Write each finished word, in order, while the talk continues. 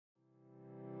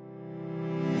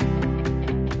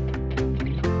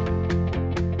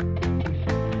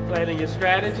of your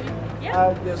strategy?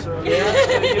 Yes, sir. Yeah,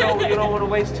 so you don't want to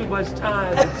waste too much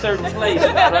time in certain places,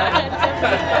 right?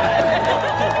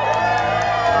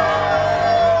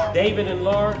 David and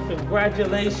Laura,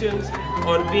 congratulations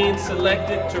on being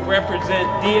selected to represent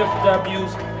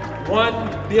DFW's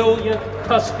 1 billionth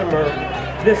customer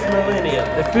this millennium.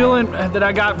 The feeling that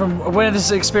I got from winning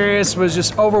this experience was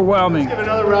just overwhelming. Let's give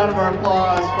another round of our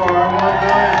applause for our 1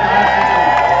 billion customer.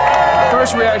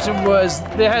 First reaction was,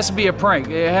 there has to be a prank.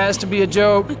 It has to be a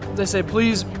joke. They said,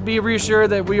 please be reassured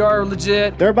that we are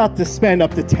legit. They're about to spend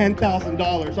up to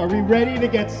 $10,000. Are we ready to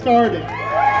get started?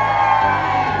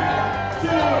 2,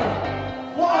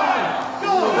 1,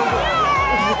 go!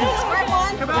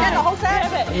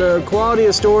 The quality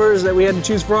of stores that we had to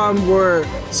choose from were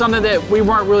something that we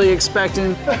weren't really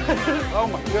expecting. Oh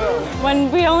my God.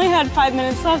 When we only had 5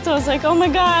 minutes left, I was like, oh my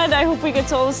God, I hope we get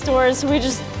to all the stores. So we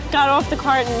just got off the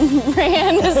cart and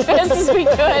ran as fast as we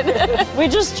could. We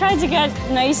just tried to get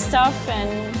nice stuff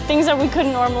and things that we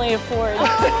couldn't normally afford.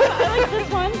 I like this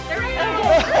one. There we go.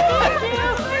 Thank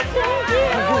you. Thank you.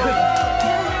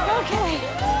 Okay.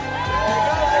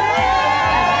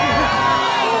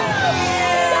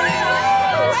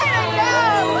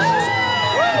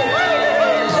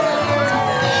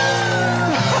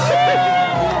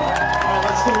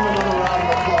 Let's give them another round of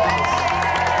applause.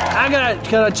 I got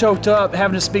kind of choked up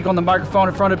having to speak on the microphone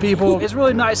in front of people. It's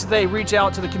really nice that they reach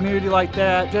out to the community like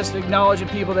that, just acknowledging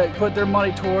people that put their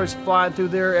money towards flying through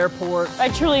their airport. I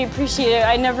truly appreciate it.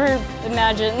 I never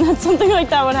imagined that something like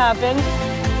that would happen.